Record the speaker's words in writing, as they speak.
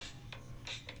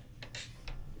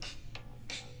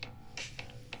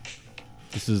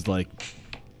This is like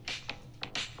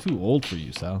too old for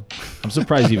you, Sal. I'm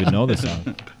surprised you even know this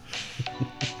song.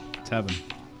 It's heaven.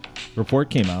 Report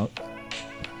came out.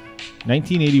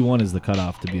 1981 is the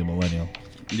cutoff to be a millennial.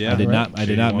 Yeah, I did right. not. I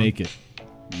did not make it.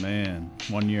 Man,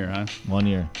 1 year, huh? 1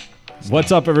 year.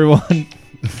 What's up, everyone?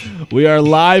 We are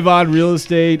live on Real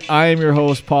Estate. I am your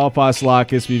host, Paul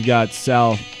Paslakis. We've got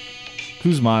Sal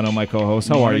Kuzmano, my co-host.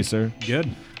 How are you, sir? Good.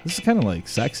 This is kind of like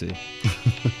sexy,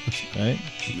 right?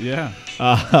 Yeah.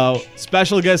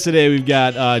 Special guest today. We've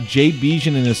got Jay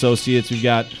Bejan and Associates. We've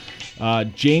got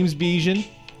James Bejan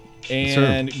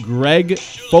and Greg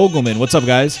Fogelman. What's up,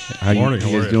 guys? How you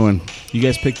guys doing? You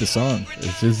guys picked the song.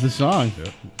 This is the song.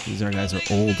 Yeah. These guys are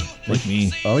old, like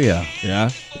me. Oh yeah, Yeah,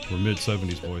 We're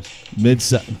mid-70s boys.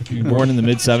 you born in the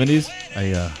mid '70s.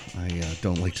 I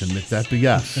don't like to admit that, but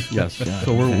yes.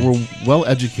 So we're well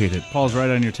educated. Paul's right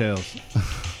on your tails.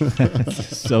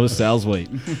 So Sal's weight.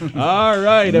 All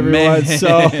right, everyone. Man.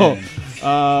 So,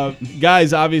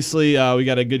 guys, obviously, we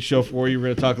got a good show for you. We're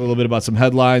going to talk a little bit about some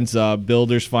headlines.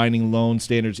 Builders finding loan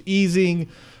standards easing.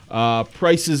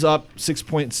 Prices up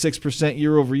 6.6%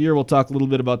 year over year. We'll talk a little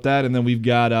bit about that. And then we've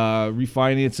got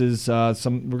refinances.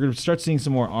 We're going to start seeing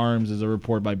some more ARMs as a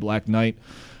report by Black Knight.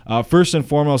 First and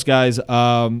foremost, guys,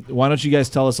 why don't you guys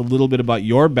tell us a little bit about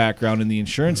your background in the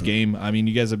insurance game? I mean,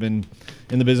 you guys have been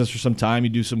in the business for some time. You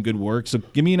do some good work. So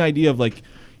give me an idea of, like,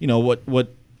 you know,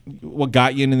 what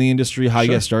got you into the industry, how you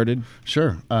guys started.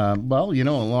 Sure. Well, a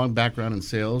long background in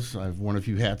sales. I've worn a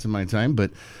few hats in my time,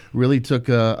 but really took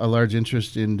a large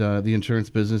interest in the insurance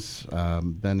business.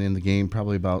 Been in the game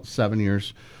probably about 7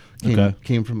 years.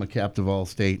 Came from a captive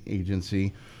all-state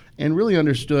agency. And really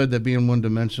understood that being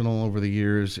one-dimensional over the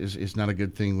years is not a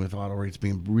good thing with auto rates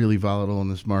being really volatile in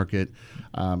this market.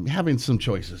 Having some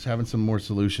choices, having some more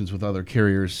solutions with other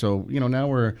carriers. So, now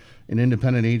we're an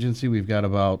independent agency. We've got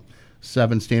about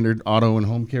 7 standard auto and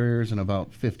home carriers and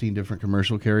about 15 different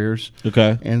commercial carriers.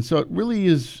 Okay. And so it really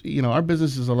is, our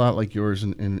business is a lot like yours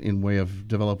in way of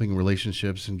developing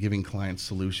relationships and giving clients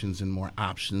solutions and more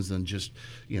options than just,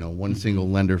 one single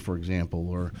lender, for example,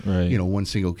 or, Right. One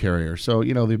single carrier. So,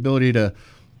 the ability to,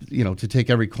 to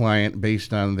take every client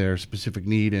based on their specific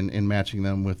need and matching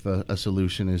them with a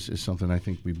solution is something I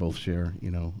think we both share,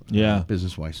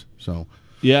 business-wise. So.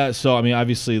 Yeah, so I mean,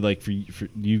 obviously, like for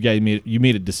you guys, you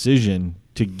made a decision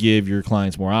to give your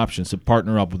clients more options, to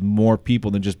partner up with more people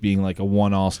than just being like a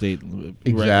one Allstate.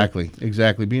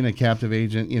 Exactly. Being a captive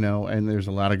agent, and there's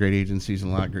a lot of great agencies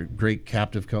and a lot of great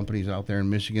captive companies out there in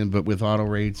Michigan, but with auto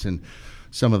rates and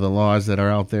some of the laws that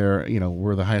are out there,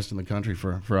 we're the highest in the country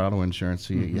for auto insurance,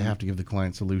 so you have to give the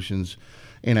client solutions.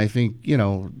 And I think,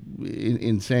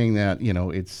 in saying that,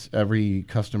 it's every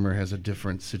customer has a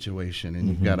different situation, and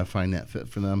you've got to find that fit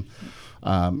for them.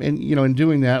 And, in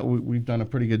doing that, we've done a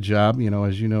pretty good job.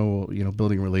 As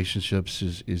building relationships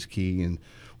is key, and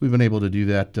we've been able to do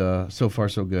that so far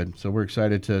so good. So we're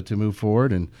excited to move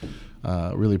forward, and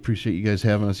really appreciate you guys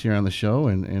having us here on the show.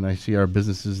 And I see our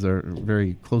businesses are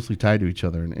very closely tied to each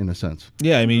other in a sense.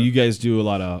 Yeah, I mean, you guys do a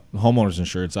lot of homeowners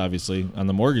insurance, obviously. On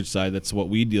the mortgage side, that's what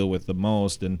we deal with the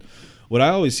most. And what I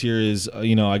always hear is,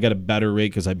 I got a better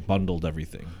rate because I bundled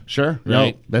everything. Sure.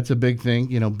 Right. No, that's a big thing.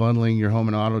 Bundling your home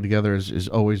and auto together is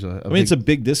always it's a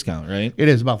big discount, right? It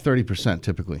is about 30%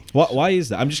 typically. Why is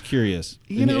that? I'm just curious.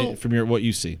 From what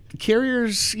you see.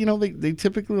 Carriers, they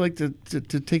typically like to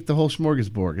take the whole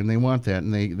smorgasbord, and they want that,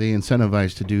 and they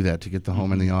incentivize to do that, to get the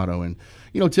home and the auto. And,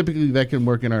 typically that can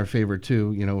work in our favor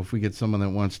too. If we get someone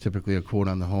that wants typically a quote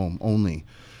on the home only,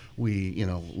 we,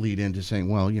 lead into saying,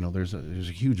 well, there's a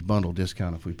huge bundle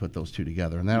discount if we put those two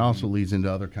together. And that also leads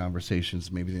into other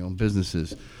conversations. Maybe they own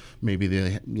businesses, maybe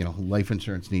they, life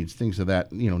insurance needs, things of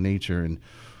that, nature. And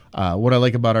what I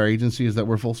like about our agency is that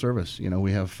we're full service.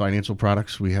 We have financial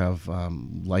products. We have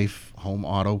life, home,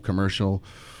 auto, commercial.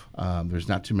 There's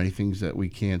not too many things that we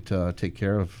can't take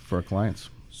care of for our clients.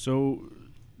 So,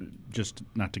 just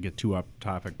not to get too off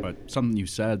topic, but something you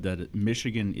said that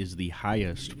Michigan is the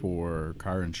highest for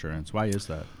car insurance. Why is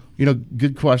that?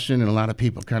 Good question, and a lot of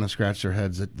people kind of scratch their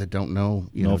heads that don't know.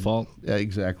 No fault?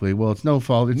 Exactly. Well, it's no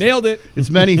fault. Nailed it. It's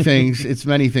many things.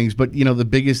 But, the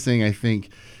biggest thing I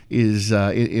think is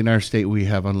in our state we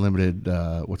have unlimited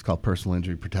what's called personal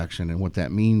injury protection. And what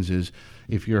that means is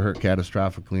if you're hurt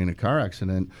catastrophically in a car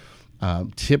accident,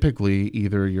 typically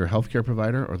either your healthcare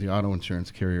provider or the auto insurance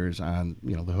carrier is on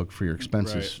the hook for your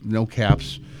expenses. Right. No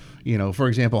caps. You know, for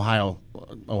example,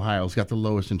 Ohio's got the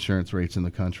lowest insurance rates in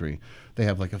the country. They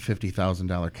have like a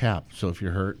 $50,000 cap. So if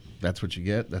you're hurt, that's what you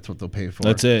get. That's what they'll pay for.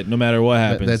 That's it. No matter what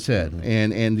happens. That's it.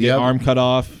 And the Get other, arm cut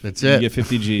off. That's you it. get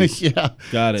 50 G's. Yeah,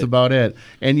 Got it. That's about it.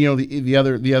 And you know, the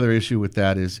other issue with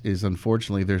that is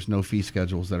unfortunately there's no fee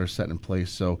schedules that are set in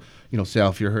place. So you know, Sal,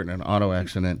 if you're hurt in an auto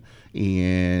accident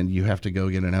and you have to go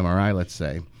get an MRI, let's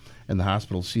say, and the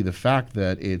hospitals see the fact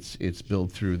that it's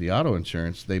billed through the auto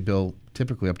insurance, they bill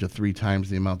typically up to 3 times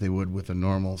the amount they would with a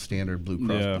normal standard Blue Cross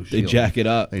Blue Shield. They jack it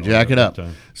up. They jack it up.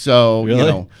 So Really? you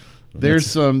know, there's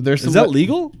some. Is that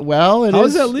legal? Well, How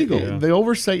is that legal? The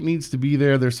oversight needs to be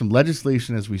there. There's some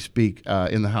legislation as we speak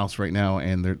in the House right now,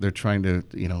 and they're trying to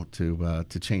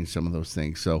to change some of those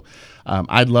things. So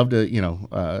I'd love to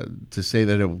to say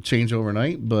that it will change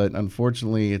overnight, but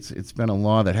unfortunately, it's been a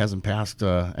law that hasn't passed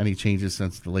any changes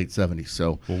since the late '70s.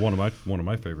 So well, one of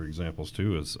my favorite examples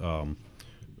too is.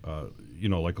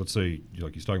 Like let's say,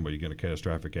 like he's talking about, you get in a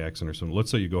catastrophic accident or something.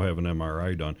 Let's say you go have an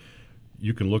MRI done.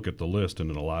 You can look at the list,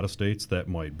 and in a lot of states, that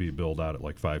might be billed out at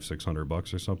like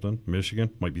 $500-600 or something.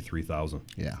 Michigan might be $3,000.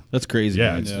 yeah. That's crazy.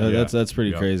 Yeah, man. That's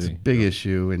pretty crazy. Big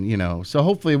issue, and so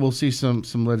hopefully we'll see some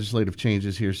legislative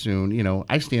changes here soon.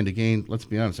 I stand to gain. Let's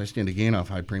be honest, I stand to gain off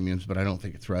high premiums, but I don't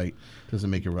think it's right.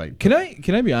 Doesn't make it right. Can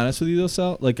I be honest with you though,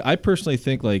 Sal? Like I personally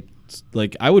think like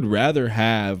I would rather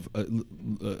have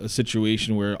a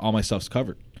situation where all my stuff's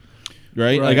covered.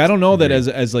 Right? Like I don't know that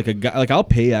as like a guy, like I'll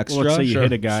pay extra. Let's say you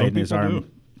hit a guy Some in his people arm,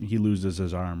 do. he loses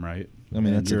his arm, right? I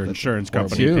mean, and your insurance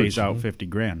company huge. pays out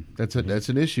 $50,000. That's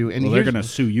an issue, and Well, they're going to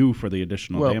sue you for the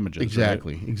additional damages.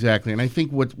 Exactly, right? exactly. And I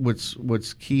think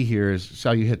what's key here is,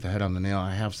 Sal, you hit the head on the nail.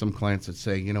 I have some clients that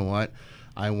say, you know what,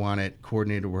 I want it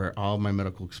coordinated where all my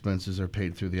medical expenses are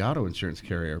paid through the auto insurance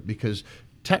carrier, because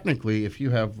technically, if you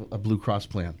have a Blue Cross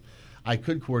plan, I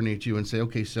could coordinate you and say,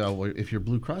 okay, Sal, if your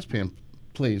Blue Cross plan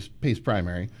pays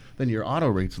primary, then your auto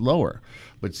rate's lower.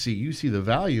 But see, you see the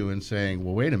value in saying,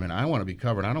 well, wait a minute, I want to be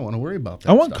covered. I don't want to worry about that.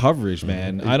 I want stuff. coverage,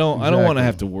 man. I don't want to Exactly.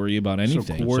 have to worry about anything.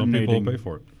 Some people will pay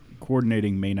for it.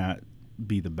 Coordinating may not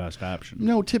be the best option.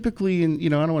 No, typically, and I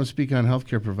don't want to speak on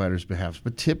healthcare providers' behalf,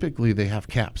 but typically they have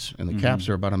caps, and the caps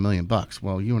are about $1 million.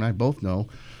 Well, you and I both know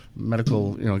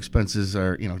medical expenses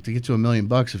are to get to $1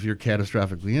 million if you're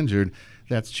catastrophically injured,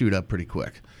 that's chewed up pretty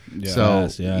quick. Yeah. So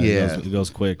it goes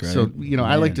quick, right? So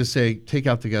I like to say, take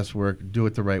out the guesswork, do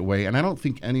it the right way, and I don't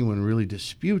think anyone really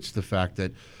disputes the fact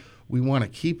that we want to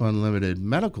keep unlimited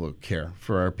medical care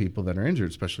for our people that are injured,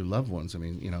 especially loved ones. I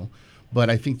mean, but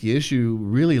I think the issue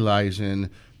really lies in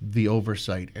the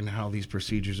oversight and how these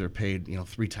procedures are paid,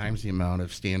 3 times the amount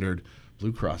of standard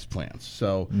Blue Cross plans.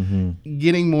 So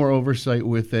getting more oversight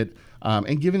with it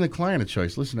and giving the client a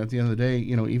choice. Listen, at the end of the day,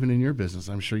 even in your business,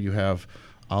 I'm sure you have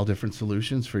all different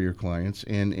solutions for your clients.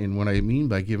 And what I mean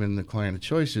by giving the client a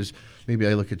choice is maybe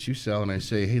I look at you, Sal, and I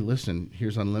say, hey, listen,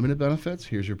 here's unlimited benefits.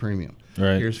 Here's your premium.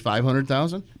 Right. Here's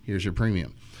 $500,000. Here's your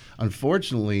premium.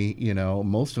 Unfortunately,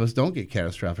 most of us don't get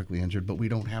catastrophically injured, but we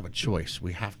don't have a choice.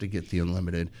 We have to get the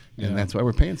unlimited, and that's why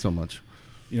we're paying so much.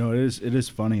 It is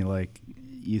funny. Like,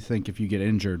 you think if you get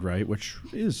injured, right, which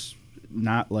is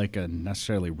not like a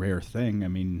necessarily rare thing. I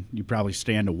mean, you probably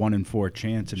stand a 1 in 4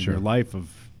 chance in your life of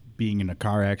being in a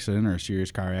car accident or a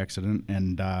serious car accident,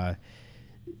 and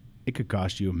it could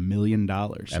cost you $1 million.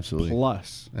 Absolutely.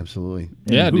 Plus. Absolutely.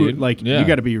 Yeah, And dude. You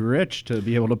got to be rich to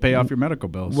be able to pay off your medical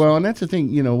bills. Well, and that's the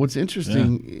thing, what's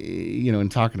interesting, in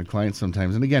talking to clients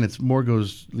sometimes, and again, it's more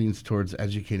leans towards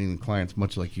educating the clients,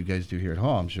 much like you guys do here at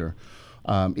Hall, I'm sure,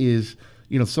 is,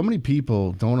 so many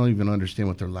people don't even understand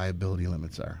what their liability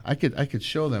limits are. I could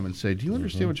show them and say, do you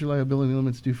understand what your liability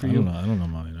limits do for you? I don't know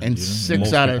mine. And Do you? 6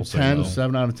 Most out people of say 10, no.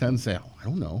 7 out of 10 say, I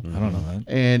don't know. I don't know that.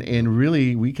 And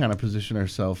really, we kind of position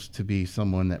ourselves to be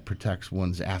someone that protects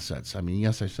one's assets. I mean,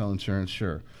 yes, I sell insurance,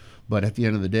 sure. But at the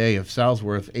end of the day, if Sal's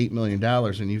worth $8 million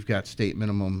and you've got state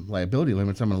minimum liability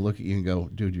limits, I'm going to look at you and go,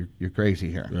 dude, you're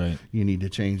crazy here. Right. You need to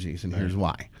change these, and here's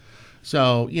why.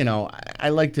 So, I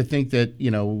like to think that,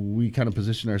 we kind of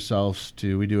position ourselves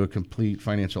we do a complete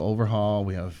financial overhaul.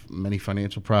 We have many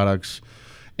financial products.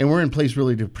 And we're in place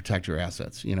really to protect your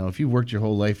assets. If you've worked your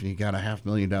whole life and you got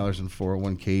 $500,000 in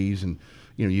 401ks and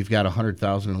you've got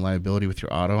 $100,000 in liability with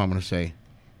your auto, I'm going to say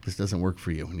this doesn't work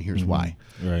for you, and here's why.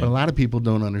 Right. But a lot of people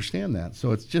don't understand that.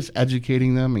 So it's just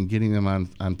educating them and getting them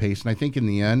on pace. And I think in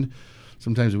the end,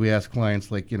 sometimes we ask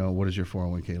clients, like, what does your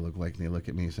 401k look like? And they look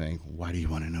at me saying, why do you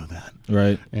want to know that?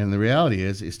 Right. And the reality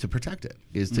is to protect it,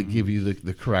 is to give you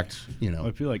the correct,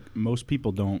 I feel like most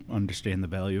people don't understand the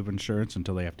value of insurance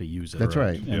until they have to use it. That's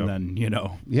right. And Yep. then,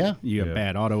 Yeah. you have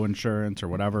bad auto insurance or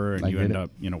whatever, and I you get end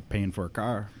it. up, paying for a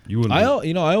car. You wouldn't. I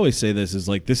always say this is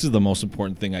like, this is the most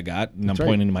important thing I got, and That's I'm right.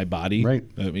 pointing to my body. Right.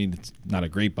 I mean, it's not a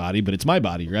great body, but it's my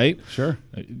body, right? Sure.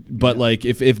 But like,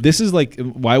 if this is like,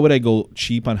 why would I go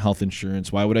cheap on health insurance?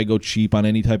 Why would I go cheap on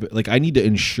any type of, like, I need to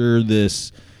insure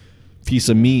this piece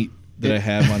of meat that I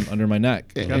have under my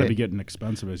neck. It's got to be getting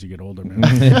expensive as you get older, man.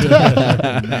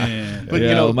 Man. But,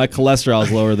 Yeah, my cholesterol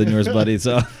is lower than yours, buddy.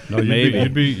 So No,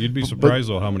 you'd be surprised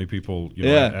though how many people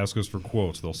Yeah. ask us for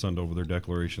quotes. They'll send over their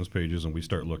declarations pages, and we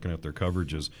start looking at their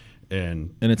coverages,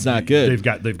 and it's not good.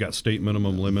 They've got state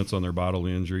minimum limits on their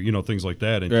bodily injury, things like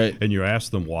that, and Right. and you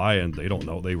ask them why, and they don't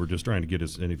know. They were just trying to get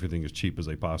anything as cheap as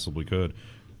they possibly could.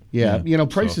 Yeah,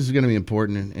 price is going to be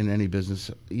important in any business,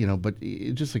 but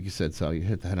just like you said, Sal, you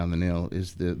hit the head on the nail.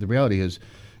 Is the reality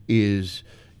is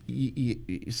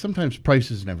sometimes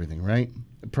price isn't everything, right?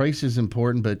 Price is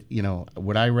important, but,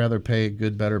 would I rather pay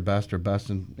good, better, best, or best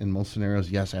in most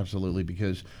scenarios? Yes, absolutely,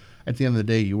 because at the end of the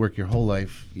day, you work your whole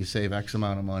life, you save X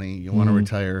amount of money, you want to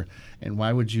retire, and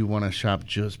why would you want to shop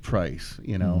just price,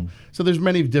 So there's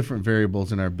many different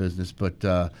variables in our business,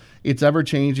 but it's ever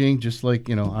changing, just like,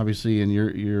 obviously in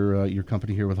your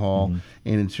company here with Hall,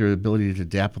 and it's your ability to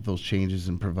adapt with those changes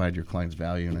and provide your clients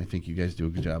value, and I think you guys do a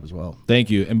good job as well.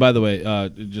 Thank you. And by the way,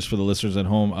 just for the listeners at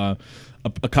home,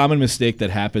 a common mistake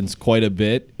that happens quite a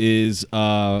bit is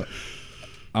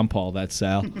I'm Paul, that's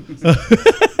Sal.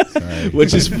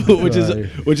 which is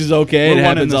okay. It We're one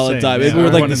happens and the all the same. time. Yeah, We're we're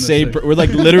like one the and the same. same. We're like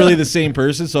literally the same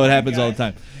person, so it happens all the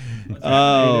time.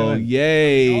 Oh, How you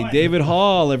yay, doing? David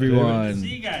Hall, Good to see everyone.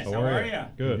 you guys. How are you?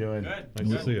 Good. Good. Nice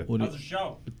to see you. What do How's the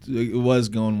show? It was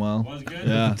going well. Was it good?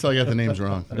 Yeah. So I got the names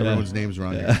wrong. Everyone's names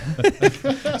wrong here.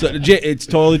 So it's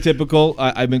totally typical.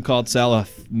 I've been called Sal a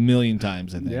million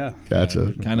times, I think. Yeah.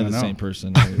 Gotcha. Kind of I the know. same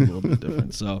person, a little bit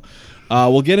different. So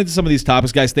we'll get into some of these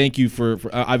topics, guys. Thank you for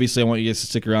obviously I want you guys to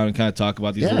stick around and kind of talk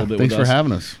about these a Yeah, little bit thanks with for us.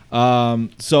 having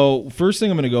us. So first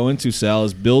thing I'm going to go into, Sal,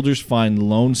 is builders find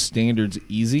loan standards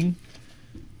easing.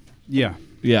 Yeah.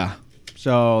 Yeah.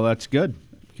 So that's good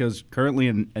because currently,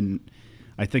 and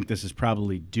I think this is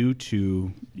probably due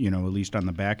to, at least on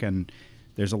the back end,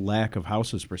 there's a lack of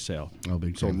houses for sale. Oh,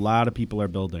 big So a time. lot of people are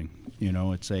building.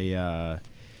 It's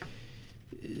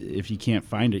if you can't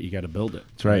find it, you got to build it.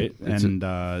 That's right. It's And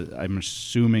I'm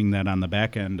assuming that on the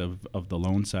back end of the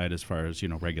loan side, as far as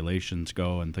regulations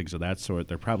go and things of that sort,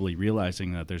 they're probably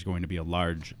realizing that there's going to be a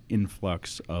large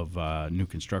influx of new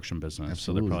construction business.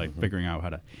 Absolutely. So they're probably figuring out how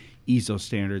to ease those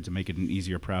standards and make it an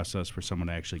easier process for someone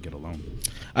to actually get a loan.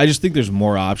 I just think there's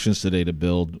more options today to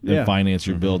build and Yeah. finance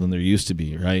your build than there used to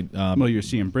be, right? Well, you're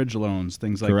seeing bridge loans,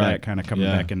 things like Correct. that, kind of coming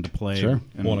Yeah. back into play. Sure.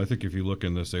 And Well, and I think if you look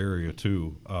in this area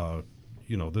too,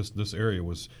 this area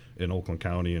was in Oakland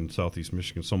County and southeast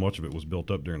Michigan. So much of it was built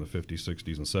up during the 50s,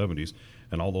 60s, and 70s,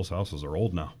 and all those houses are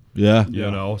old now. Yeah. So Yeah.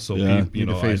 you know, Need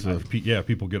a facelift.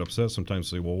 people get upset sometimes.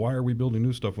 Say, well, why are we building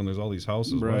new stuff when there's all these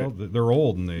houses? Right. Well, they're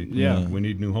old and Yeah. we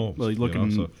need new homes. Well, you look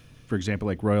so- for example,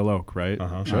 like Royal Oak, right?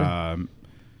 Sure.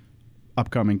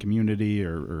 Upcoming community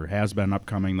or has been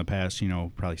upcoming the past,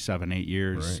 probably 7-8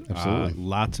 years. Right. Absolutely.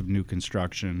 Lots of new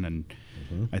construction, and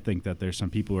I think that there's some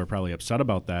people who are probably upset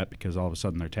about that because all of a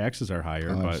sudden their taxes are higher.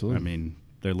 Oh, But absolutely. I mean,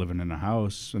 they're living in a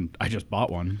house, and I just bought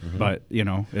one, but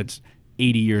it's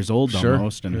 80 years old Sure.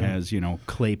 almost and has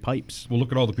clay pipes. Well,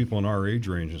 look at all the people in our age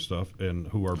range and stuff, and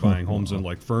who are buying homes in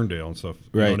like Ferndale and stuff.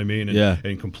 You Right. know what I mean? And, Yeah.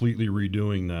 and completely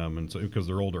redoing them, and so because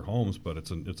they're older homes, but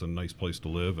it's a nice place to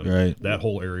live, and Right. that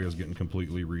whole area is getting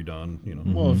completely redone.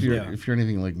 Well, if you're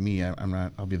anything like me, I'm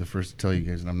not. I'll be the first to tell you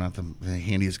guys that I'm not the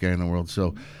handiest guy in the world.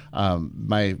 So,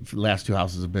 my last two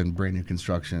houses have been brand new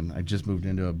construction. I just moved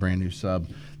into a brand new sub.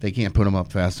 They can't put them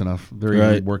up fast enough. They're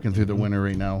Right. even working through the winter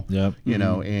right now. Yep.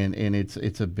 And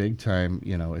it's a big time.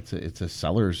 It's a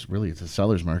seller's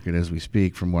market as we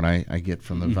speak. From what I get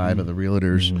from the vibe of the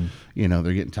realtors,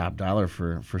 they're getting top dollar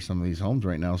for some of these homes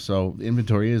right now. So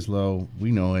inventory is low.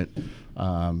 We know it.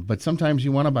 But sometimes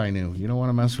you want to buy new. You don't want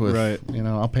to mess with. Right.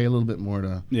 I'll pay a little bit more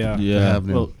to Yeah. have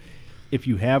new. Well, if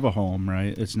you have a home,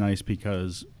 right, it's nice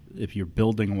because if you're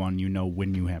building one,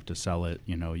 when you have to sell it.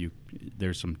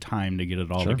 There's some time to get it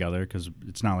all Sure. together because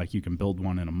it's not like you can build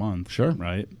one in a month. Sure.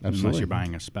 Right. Unless Absolutely. you're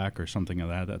buying a spec or something of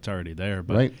that's already there.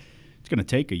 But Right. it's going to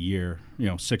take a year,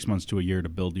 6 months to a year to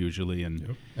build usually,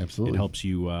 and Absolutely. it helps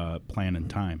you plan in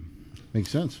time. Makes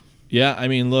sense. Yeah, I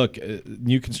mean, look,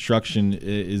 new construction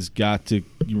is got to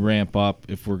ramp up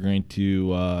if we're going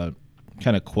to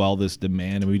kind of quell this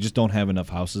demand, and we just don't have enough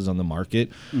houses on the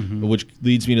market, which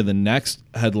leads me to the next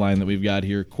headline that we've got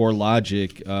here.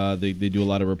 CoreLogic, they do a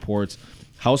lot of reports.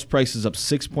 House prices up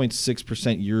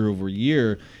 6.6% year over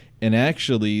year, and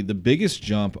actually the biggest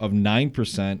jump of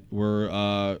 9%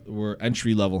 were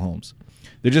entry level homes.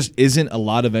 There just isn't a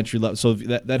lot of entry level. So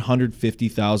that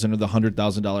 $150,000 or the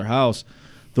 $100,000 house,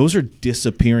 those are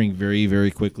disappearing very, very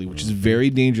quickly, which is very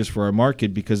dangerous for our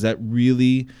market because that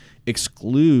really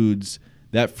excludes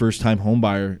that first-time home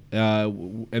buyer,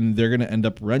 and they're going to end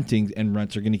up renting, and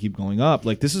rents are going to keep going up.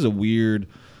 Like, this is a weird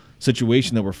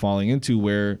situation that we're falling into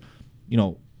where, you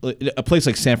know, a place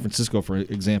like San Francisco, for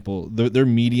example, their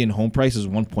median home price is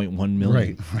 $1.1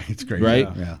 million. Right. It's great. Right?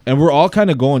 Yeah. And we're all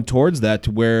kind of going towards that,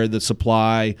 to where the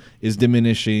supply is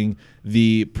diminishing,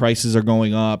 the prices are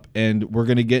going up, and we're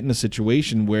going to get in a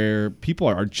situation where people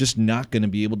are just not going to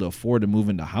be able to afford to move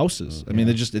into houses. I mean,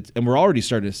 and we're already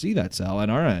starting to see that, Sal, on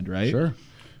our end, right? Sure.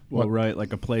 Well, right,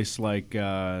 like a place like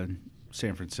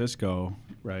San Francisco,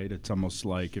 right? It's almost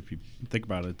like, if you think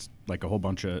about it, it's like a whole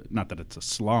bunch of, not that it's a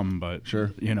slum, but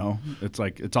Sure. you know, it's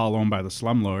like it's all owned by the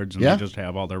slumlords, and Yeah. they just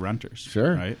have all their renters.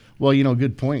 Sure. Right. Well, you know,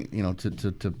 good point. You know,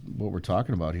 to what we're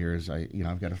talking about here is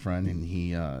I've got a friend, and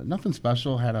he nothing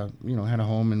special, had a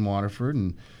home in Waterford,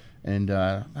 and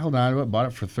held on to it, bought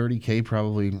it for $30K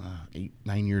probably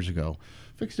 8-9 years ago.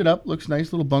 Fixed it up, looks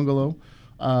nice, little bungalow.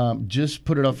 Just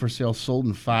put it up for sale, sold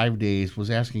in 5 days, was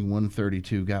asking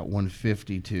 $132, got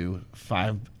 $152.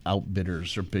 5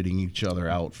 outbidders are bidding each other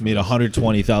out. Made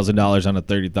 $120,000 on a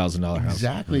 $30,000 house.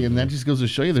 Exactly, and that just goes to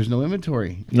show you there's no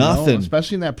inventory. Nothing.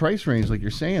 Especially in that price range, like you're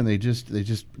saying,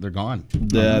 they're gone.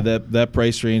 That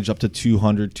price range up to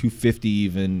 200, 250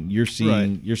 even. You're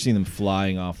seeing them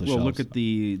flying off the shelves. Well, look at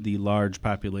the large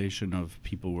population of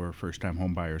people who are first-time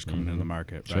home buyers coming into the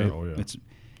market, right? Sure. Oh, yeah.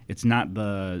 It's not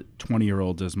the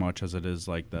 20-year-olds as much as it is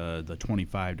like the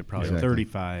 25 to probably Exactly.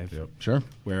 35, Yep. Sure.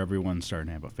 where everyone's starting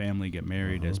to have a family, get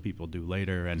married, as people do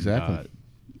later, and Exactly.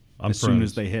 I'm as soon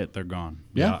friends. as they hit, they're gone.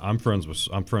 Yeah. I'm friends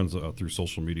through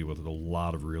social media with a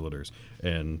lot of realtors,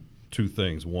 and two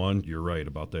things. One, you're right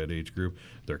about that age group.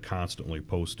 They're constantly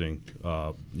posting,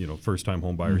 first-time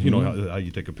home buyers. You know how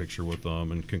you take a picture with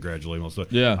them and congratulate them and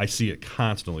stuff. Yeah. I see it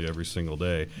constantly every single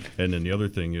day. And then the other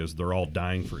thing is they're all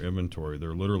dying for inventory.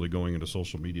 They're literally going into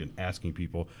social media and asking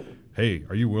people, "Hey,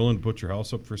 are you willing to put your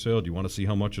house up for sale? Do you want to see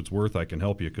how much it's worth? I can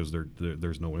help you because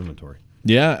there's no inventory."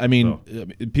 Yeah, I mean,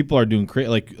 people are doing crazy.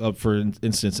 Like, for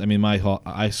instance, I mean,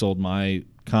 I sold my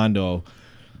condo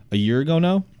a year ago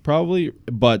now, probably.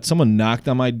 But someone knocked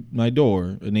on my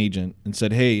door, an agent, and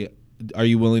said, "Hey, are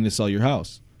you willing to sell your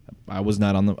house?" I was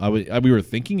not on the. We were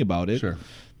thinking about it. Sure.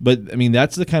 But I mean,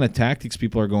 that's the kind of tactics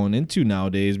people are going into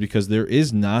nowadays because there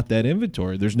is not that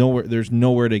inventory. There's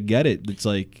nowhere to get it. It's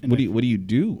like, what do you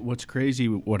do? What's crazy,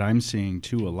 what I'm seeing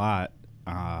too a lot,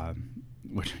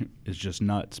 which is just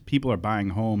nuts. People are buying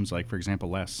homes, like, for example,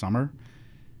 last summer,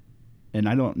 and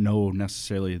I don't know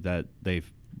necessarily that they've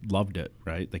loved it,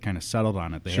 right? They kind of settled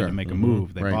on it. They Sure. had to make a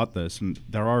move. They Right. bought this, and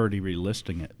they're already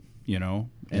relisting it, and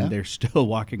Yeah. they're still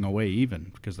walking away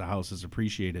even because the house has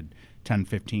appreciated 10,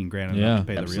 15 grand Yeah, enough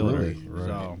to pay absolutely. the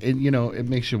realtor. So, It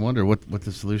makes you wonder what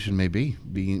the solution may be.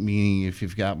 Meaning, if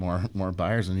you've got more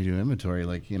buyers than you do inventory,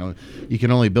 you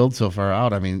can only build so far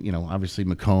out. I mean, obviously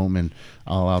Macomb and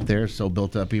all out there is so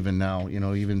built up even now.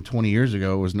 Even 20 years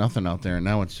ago it was nothing out there, and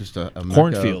now it's just a mecca.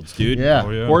 Cornfields, dude. Yeah,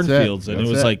 Oh, yeah. Cornfields, and it That's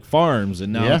was it. like farms,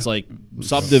 and now Yeah. it's like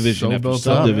subdivision So after built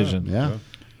up. subdivision. Yeah.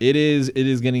 It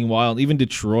is getting wild. Even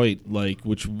Detroit,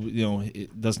 which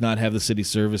it does not have the city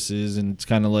services, and it's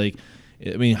kind of like,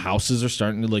 I mean, houses are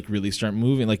starting to really start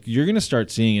moving. Like, you're going to start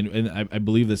seeing, and I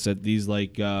believe this, that these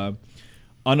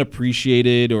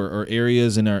unappreciated or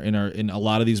areas in a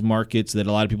lot of these markets that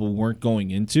a lot of people weren't going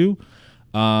into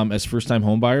as first-time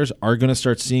home buyers are going to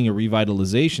start seeing a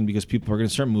revitalization because people are going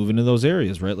to start moving to those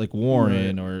areas, right? Like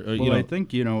Warren or I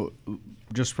think,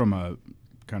 just from a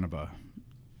kind of a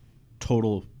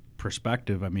total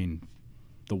perspective, I mean,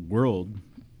 the world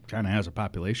kind of has a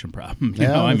population problem. You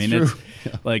Yeah, know, I that's mean, true.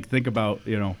 it's like, think about,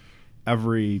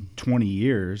 every 20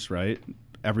 years, right?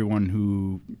 Everyone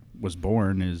who was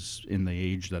born is in the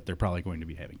age that they're probably going to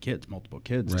be having kids, multiple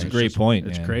kids. It's a It's great just- point,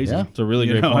 It's man. crazy. Yeah. It's a really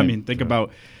You great know, I point. mean, think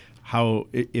about how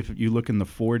if you look in the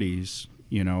 40s,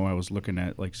 I was looking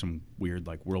at some weird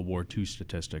World War II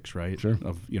statistics, right? Sure.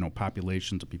 Of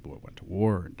populations of people that went to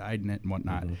war and died in it and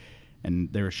whatnot,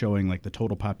 and they were showing the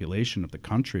total population of the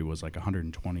country was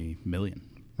 120 million.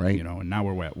 Right. And now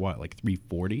we're at what,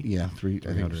 340? Yeah, I think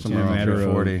In somewhere a around matter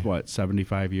 340. of what,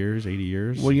 75 years, 80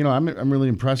 years? Well, I'm really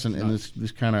impressed, and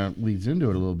this kind of leads into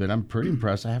it a little bit. I'm pretty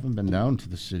impressed. I haven't been down to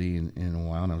the city in a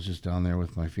while, and I was just down there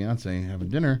with my fiance having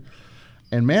dinner.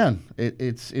 And man,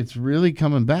 it's really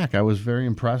coming back. I was very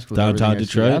impressed with Downtown everything I see.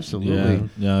 Detroit? Absolutely.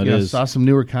 Yeah, it is. Saw some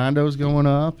newer condos going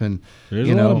up, and There's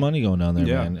a lot of money going down there,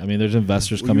 Yeah. man. I mean, there's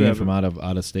investors Well, coming you in have from out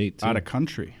of state, too. Out of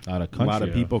country. Out of A lot country,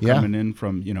 of people Yeah. coming in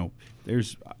from,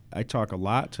 I talk a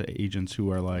lot to agents who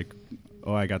are like,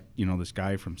 oh, I got, this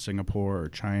guy from Singapore or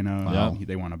China. Wow.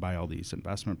 They want to buy all these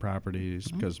investment properties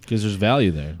because, because there's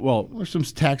value there. well, There's some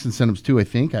tax incentives too. I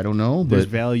think I don't know, there's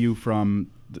but value from,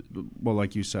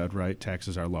 like you said, right?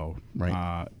 Taxes are low.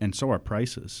 Right. And so are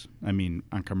prices. I mean,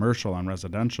 on commercial, on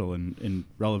residential, and in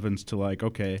relevance to like,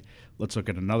 okay, let's look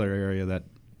at another area that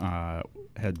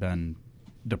had been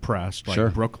depressed, like Sure.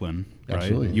 Brooklyn, right?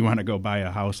 Absolutely. You want to go buy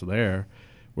a house there.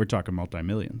 We're talking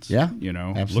multi-millions. Yeah,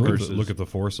 Absolutely. absolutely. Look at the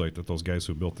foresight that those guys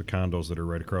who built the condos that are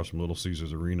right across from Little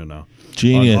Caesars Arena now.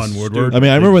 Genius. On Woodward. I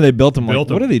mean, I remember when they built them, Built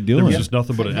what them. are they doing? There was just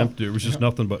nothing but an empty. It was just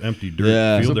nothing but empty dirt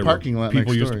Yeah. There's field. a There parking were lot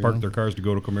people next used door, to park yeah. their cars to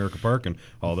go to Comerica Park and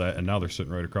all that, and now they're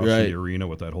sitting right across Right. from the arena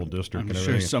with that whole district I'm and sure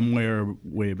everything. somewhere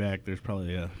way back there's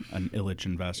probably an Illich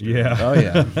investor. Yeah. Oh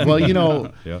yeah. Well,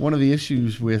 Yeah. one of the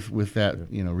issues with that,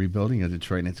 rebuilding of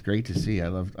Detroit, and it's great to see. I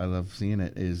love seeing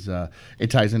it. Is it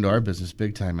ties into our business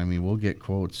big time. I mean, we'll get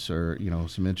quotes or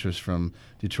some interest from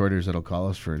Detroiters that'll call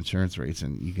us for insurance rates,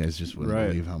 and you guys just wouldn't Right.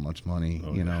 believe how much money.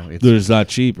 It's It's not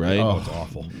cheap, right? Oh, it's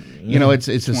awful.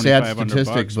 it's a sad $2,500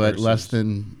 statistic, but less versus-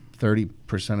 than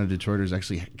 30% of Detroiters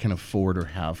actually can afford or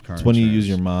have car It's when you use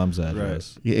your insurance. mom's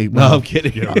address. Yeah, No, well, I'm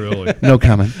kidding. Yeah, really. no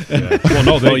comment. Yeah. Well,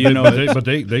 no, Well, but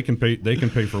they can pay. They can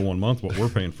pay for 1 month what we're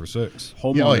paying for 6. Yeah,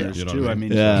 oh, yeah. Homeowners You know too. what I I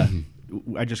mean, Yeah.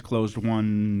 I just closed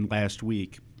one last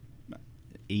week,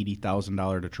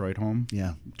 $80,000 Detroit home.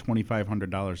 Yeah.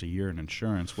 $2,500 a year in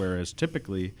insurance, whereas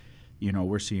typically,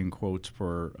 we're seeing quotes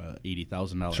for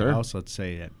 $80,000 Sure. house. Let's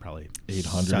say at probably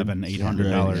 $800.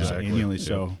 $800 Exactly. annually. Yeah.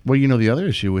 So Well, the other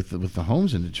issue with the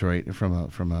homes in Detroit from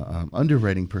a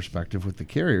underwriting perspective with the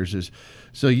carriers is,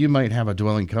 so you might have a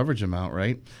dwelling coverage amount,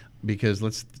 right? Because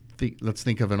let's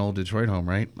think of an old Detroit home,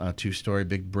 right? A 2-story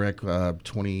big brick,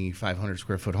 2,500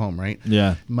 square foot home, right?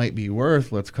 Yeah, Might be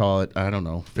worth, let's call it, I don't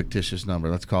know, fictitious number.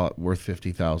 Let's call it worth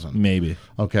 $50,000. maybe.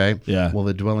 Okay. Yeah. Well,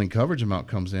 the dwelling coverage amount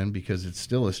comes in because it's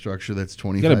still a structure that's You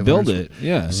 2,500. got to build it.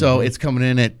 Yeah. So it's coming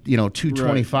in at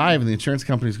 225, and the insurance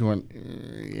company's going,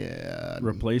 yeah,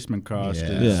 replacement cost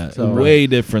Yeah. is yeah, So- way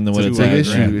different than what it's it's an at.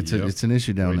 issue. Grand. It's Yep. it's an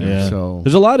issue down there. Yeah. So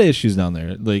There's a lot of issues down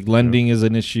there. Like lending is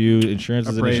an issue, insurance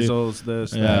is an issue. appraisals,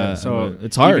 this, Yeah, that. So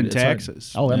it's hard. Even It's hard.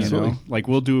 taxes. Oh, absolutely. Like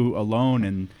we'll do a loan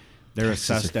and they're Taxes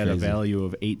are assessed at a crazy. value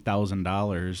of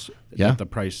 $8,000 Yeah. at the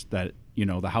price that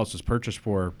the house was purchased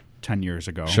for 10 years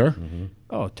ago. sure.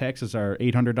 Oh, taxes are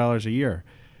 $800 a year.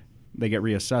 They get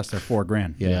reassessed. They're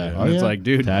 $4,000. Yeah. And Oh, it's yeah. like,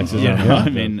 dude, Taxes you are- know, yeah. I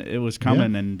mean, it was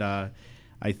coming, and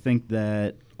I think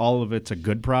that all of it's a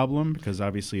good problem because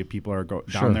obviously if people are down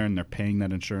Sure. there and they're paying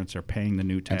that insurance, they're paying the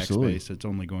new tax Absolutely. base. It's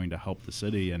only going to help the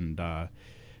city, and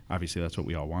obviously that's what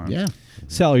we all want. Yeah.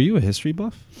 Sal, are you a history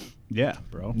buff? Yeah,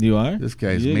 bro. You are. This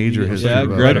guy's You- major you- history Yeah,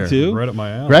 buff Greg there. too. Right up my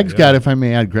alley. Greg's yeah. got, if I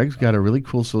may add, Greg's got a really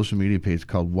cool social media page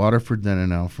called Waterford Then and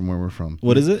Now from where we're from.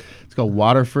 What is it? It's called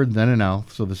Waterford Then and Now,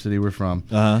 so the city we're from.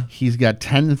 Uh-huh. He's got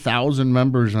 10,000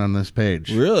 members on this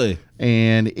page. Really?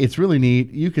 And it's really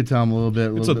neat. You could tell him a little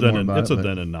It's bit a then more and about it's it. a but-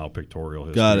 then and now pictorial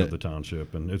history Got of it. the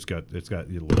township, and it's got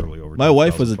literally over. My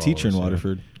wife was a 10,000 teacher in followers,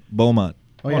 Waterford, Beaumont.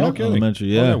 Oh, Yeah. yeah? Oh, no kidding.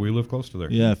 Elementary, Oh, yeah. we live close to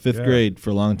there. Yeah, fifth grade for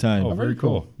a long time. Oh, very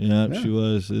cool. Yeah, Yeah. she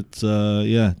was. It's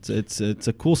it's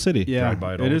a cool city. Yeah, Drive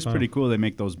by it all it the is time. pretty cool. They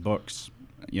make those books.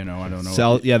 I don't know.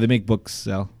 Sal, yeah, they make books.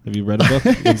 Sal, have you read a book?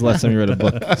 When's the last time you read a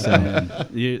book? Sal? Man,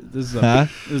 this is Huh?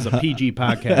 a PG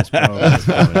podcast, bro.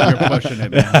 You're pushing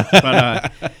it,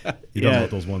 man. But You don't know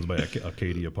those ones by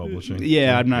Acadia Publishing?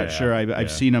 yeah, I'm not Yeah, sure. I've yeah.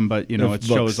 seen them, but They're it books.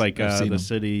 shows like I've seen the 'em.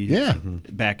 city, Yeah.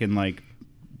 back in like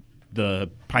the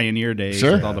pioneer days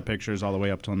Sure. with all the pictures all the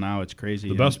way up till now. It's crazy.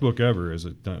 The best book ever is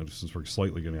since we're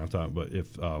slightly getting on top, but if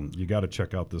you got to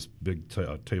check out this big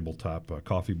tabletop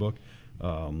coffee book.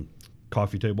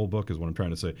 Coffee table book is what I'm trying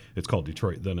to say. It's called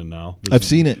Detroit Then and Now. I've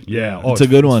seen it. Yeah, It's a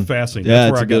good one. Fascinating. Yeah,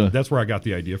 that's it's a good one. That's where I got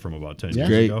the idea from about 10 Yeah. years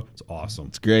Great. ago. It's awesome.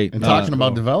 It's great. And talking about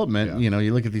cool. development, Yeah.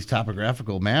 you look at these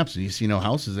topographical maps and you see no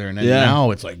houses there, and then Yeah.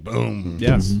 now it's like boom,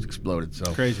 Yeah. it's exploded.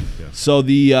 So crazy. So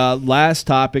the last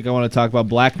topic I want to talk about,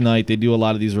 Black Knight. They do a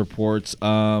lot of these reports,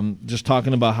 just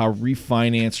talking about how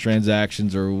refinance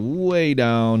transactions are way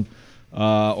down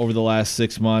over the last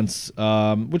 6 months,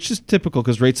 which is typical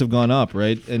because rates have gone up,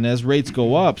 right? And as rates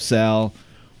go up, Sal,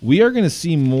 we are going to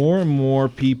see more and more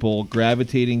people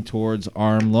gravitating towards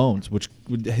ARM loans, which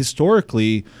would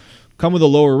historically come with a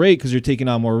lower rate because you're taking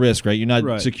on more risk, right? You're not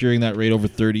Right. securing that rate over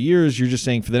 30 years. You're just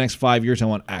saying for the next 5 years, I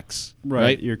want X,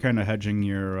 right? You're kind of hedging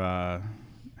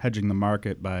hedging the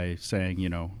market by saying,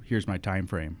 here's my time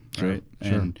frame, right?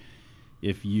 Sure. And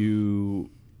if you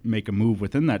make a move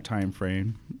within that time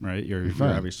frame, right, you're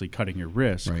obviously cutting your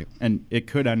risk. Right. And it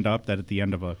could end up that at the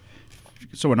end of an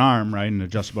ARM, right, an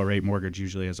adjustable rate mortgage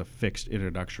usually has a fixed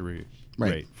introductory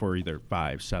rate for either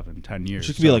 5, 7, 10 years.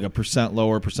 It could be like 1%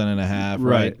 lower, 1.5%,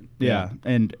 right? Yeah.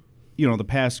 And the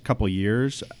past couple of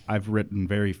years, I've written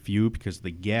very few because the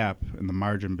gap and the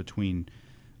margin between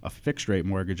a fixed rate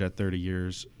mortgage at 30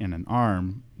 years and an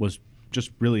ARM was just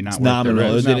really not worth the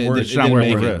risk. It's not worth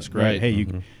the risk, right? Hey,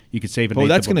 you could save an Well,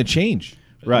 that's going to change,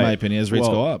 in my opinion, as rates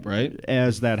go up, right?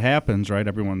 As that happens, right,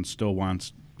 everyone still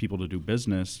wants people to do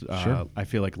business. I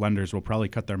feel like lenders will probably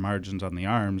cut their margins on the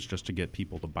ARMs just to get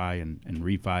people to buy and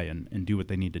refi and do what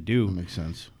they need to do. That makes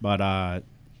sense. But,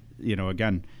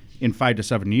 again, in 5 to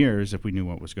 7 years, if we knew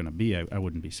what was going to be, I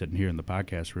wouldn't be sitting here in the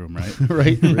podcast room, right?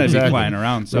 Right, I'd be exactly. flying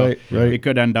around. So right. it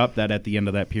could end up that at the end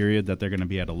of that period that they're going to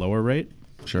be at a lower rate.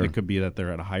 Sure. It could be that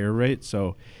they're at a higher rate.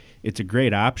 So it's a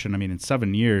great option. I mean, in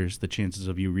 7 years, the chances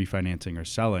of you refinancing or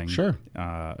selling,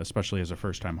 especially as a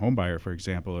first-time home buyer, for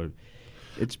example,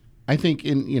 it's. I think,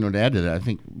 to add to that, I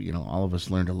think, all of us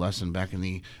learned a lesson back in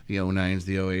the 09s,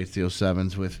 the 08s, the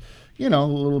 07s with, a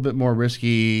little bit more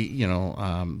risky,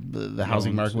 the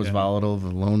housing market was volatile,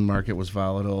 the loan market was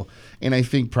volatile. And I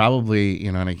think probably,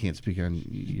 and I can't speak on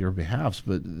your behalf,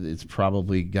 but it's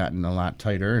probably gotten a lot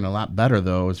tighter and a lot better,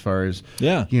 though, as far as,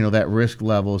 that risk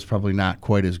level is probably not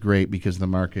quite as great because the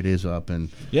market is up and,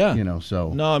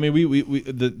 so. No, I mean, we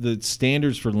the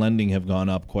standards for lending have gone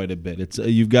up quite a bit. It's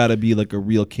you've got to be like a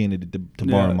real candidate to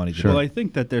borrow money. Well, I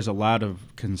think that there's a lot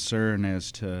of concern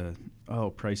as to,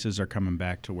 prices are coming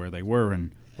back to where they were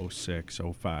in 06,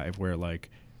 05, where like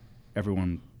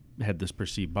everyone had this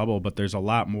perceived bubble, but there's a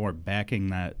lot more backing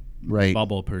that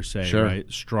bubble per se, right?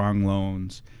 Strong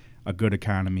loans, a good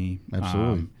economy,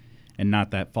 absolutely, and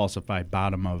not that falsified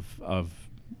bottom of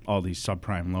all these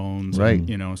subprime loans, right?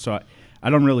 And, so I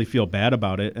don't really feel bad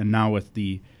about it. And now with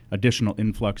the additional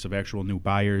influx of actual new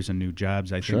buyers and new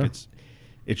jobs, I think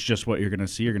it's just what you're going to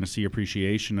see. You're going to see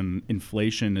appreciation, and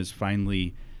inflation is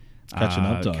finally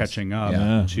catching up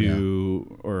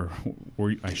or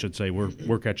I should say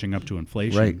we're catching up to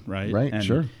inflation, right?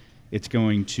 And it's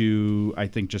going to, I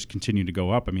think, just continue to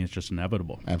go up. I mean, it's just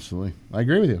inevitable. Absolutely. I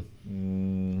agree with you.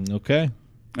 Okay.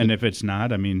 And if it's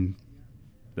not, I mean,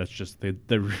 that's just the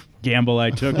gamble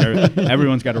I took.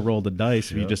 Everyone's got to roll the dice.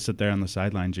 If you just sit there on the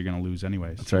sidelines, you're going to lose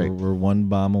anyways. That's right. We're one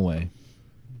bomb away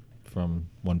from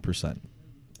 1%.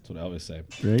 That's what I always say.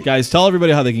 Right. Guys, tell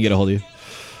everybody how they can get a hold of you.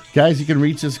 Guys, you can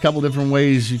reach us a couple different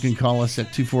ways. You can call us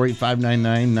at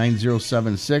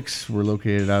 248-599-9076. We're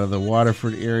located out of the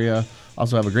Waterford area.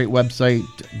 Also have a great website,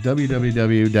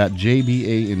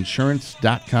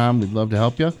 www.jbainsurance.com. We'd love to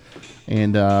help you.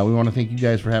 And we want to thank you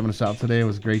guys for having us out today. It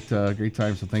was a great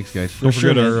time, so thanks, guys. Don't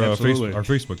forget our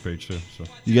Facebook page, too. So.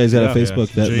 You guys got a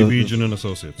Facebook. Yeah. J. Bejan and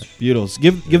Associates. Beautiful.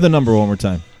 Give the number one more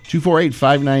time.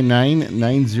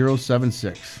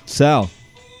 248-599-9076. Sal,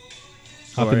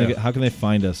 how can they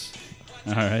find us?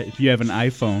 All right. If you have an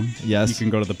iPhone, yes, you can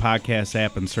go to the podcast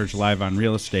app and search Live on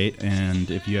Real Estate. And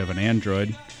if you have an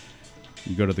Android,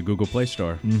 you go to the Google Play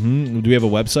Store. Mm-hmm. Do we have a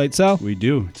website, Sal? We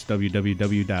do. It's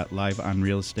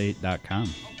www.liveonrealestate.com.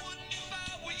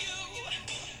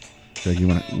 Greg, you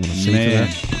want to sing to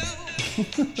that?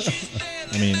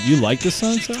 I mean, you like this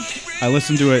song, Sal? I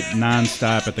listened to it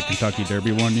nonstop at the Kentucky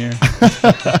Derby one year.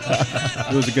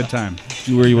 It was a good time.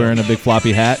 Were you wearing a big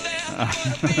floppy hat?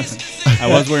 I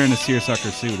was wearing a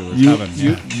seersucker suit. It was heaven.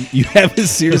 You have a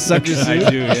seersucker suit? I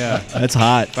do, yeah. That's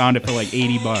hot. Found it for like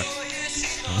 $80.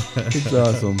 It's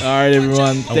awesome. All right,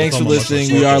 everyone. Thanks for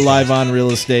listening. We are Live on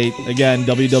Real Estate. Again,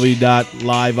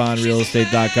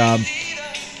 www.liveonrealestate.com.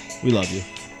 We love you.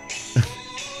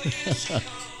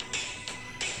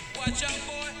 Watch out,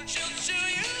 boy. She'll show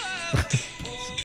you love.